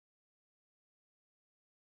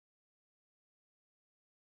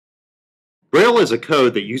Braille is a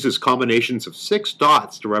code that uses combinations of 6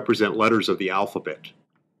 dots to represent letters of the alphabet.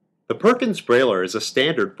 The Perkins Brailler is a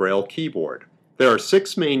standard Braille keyboard. There are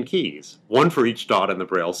 6 main keys, one for each dot in the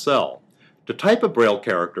Braille cell. To type a Braille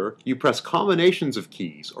character, you press combinations of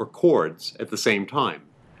keys or chords at the same time.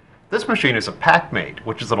 This machine is a PackMate,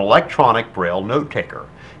 which is an electronic Braille note-taker.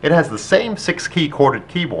 It has the same 6-key chorded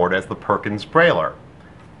keyboard as the Perkins Brailler,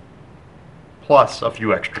 plus a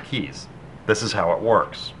few extra keys. This is how it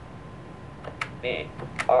works.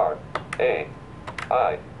 B-R-A-I-L-L-E.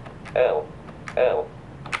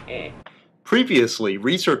 Previously,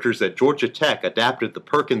 researchers at Georgia Tech adapted the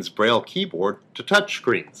Perkins Braille keyboard to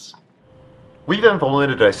touchscreens. We've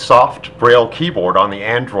implemented a soft Braille keyboard on the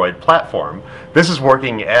Android platform. This is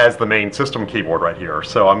working as the main system keyboard right here.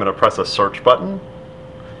 So I'm going to press a search button,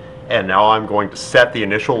 and now I'm going to set the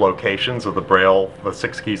initial locations of the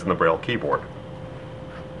 6 keys in the Braille keyboard.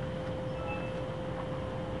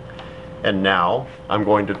 And now I'm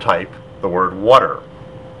going to type the word water.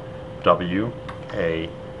 W-A-T-E-R.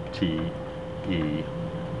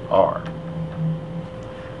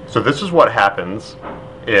 So this is what happens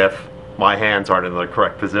if my hands aren't in the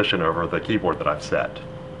correct position over the keyboard that I've set.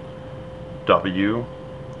 W-A-T-E-R.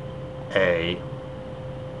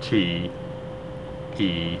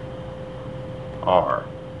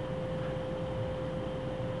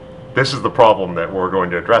 This is the problem that we're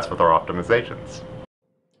going to address with our optimizations.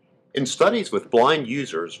 In studies with blind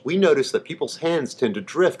users, we notice that people's hands tend to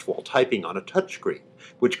drift while typing on a touchscreen,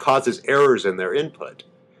 which causes errors in their input.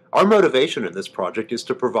 Our motivation in this project is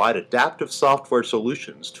to provide adaptive software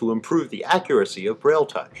solutions to improve the accuracy of Braille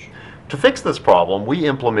touch. To fix this problem, we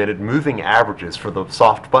implemented moving averages for the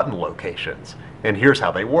soft button locations, and here's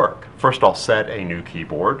how they work. First, I'll set a new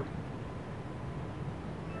keyboard,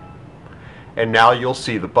 and now you'll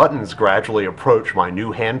see the buttons gradually approach my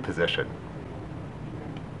new hand position.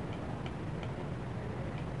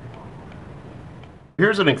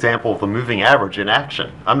 Here's an example of the moving average in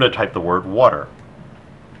action. I'm going to type the word water.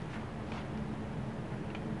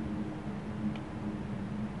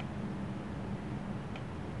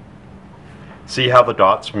 See how the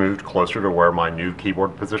dots moved closer to where my new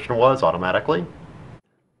keyboard position was automatically?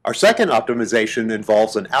 Our second optimization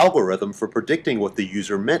involves an algorithm for predicting what the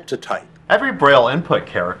user meant to type. Every Braille input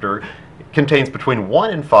character contains between 1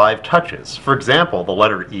 and 5 touches. For example, the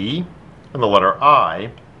letter E and the letter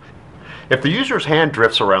I. If the user's hand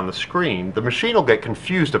drifts around the screen, the machine will get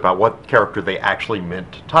confused about what character they actually meant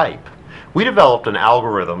to type. We developed an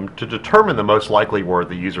algorithm to determine the most likely word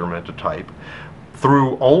the user meant to type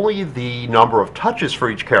through only the number of touches for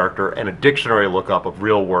each character and a dictionary lookup of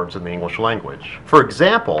real words in the English language. For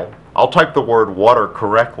example, I'll type the word water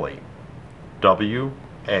correctly.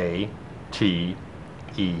 W-A-T-E-R.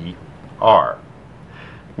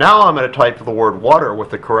 Now I'm going to type the word water with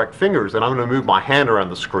the correct fingers, and I'm going to move my hand around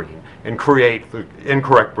the screen and create the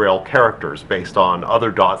incorrect Braille characters based on other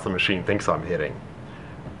dots the machine thinks I'm hitting.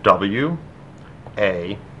 W-A-T-E-R.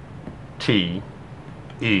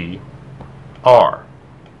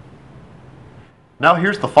 Now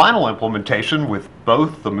here's the final implementation with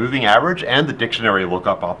both the moving average and the dictionary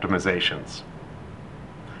lookup optimizations.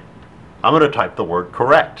 I'm going to type the word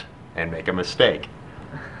correct and make a mistake.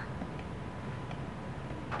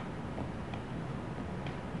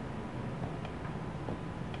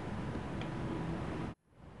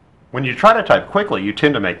 When you try to type quickly, you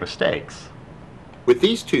tend to make mistakes. With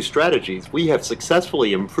these two strategies, we have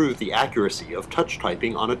successfully improved the accuracy of touch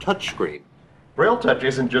typing on a touchscreen. Braille touch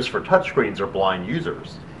isn't just for touchscreens or blind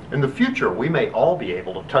users. In the future, we may all be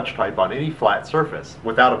able to touch type on any flat surface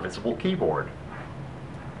without a visible keyboard.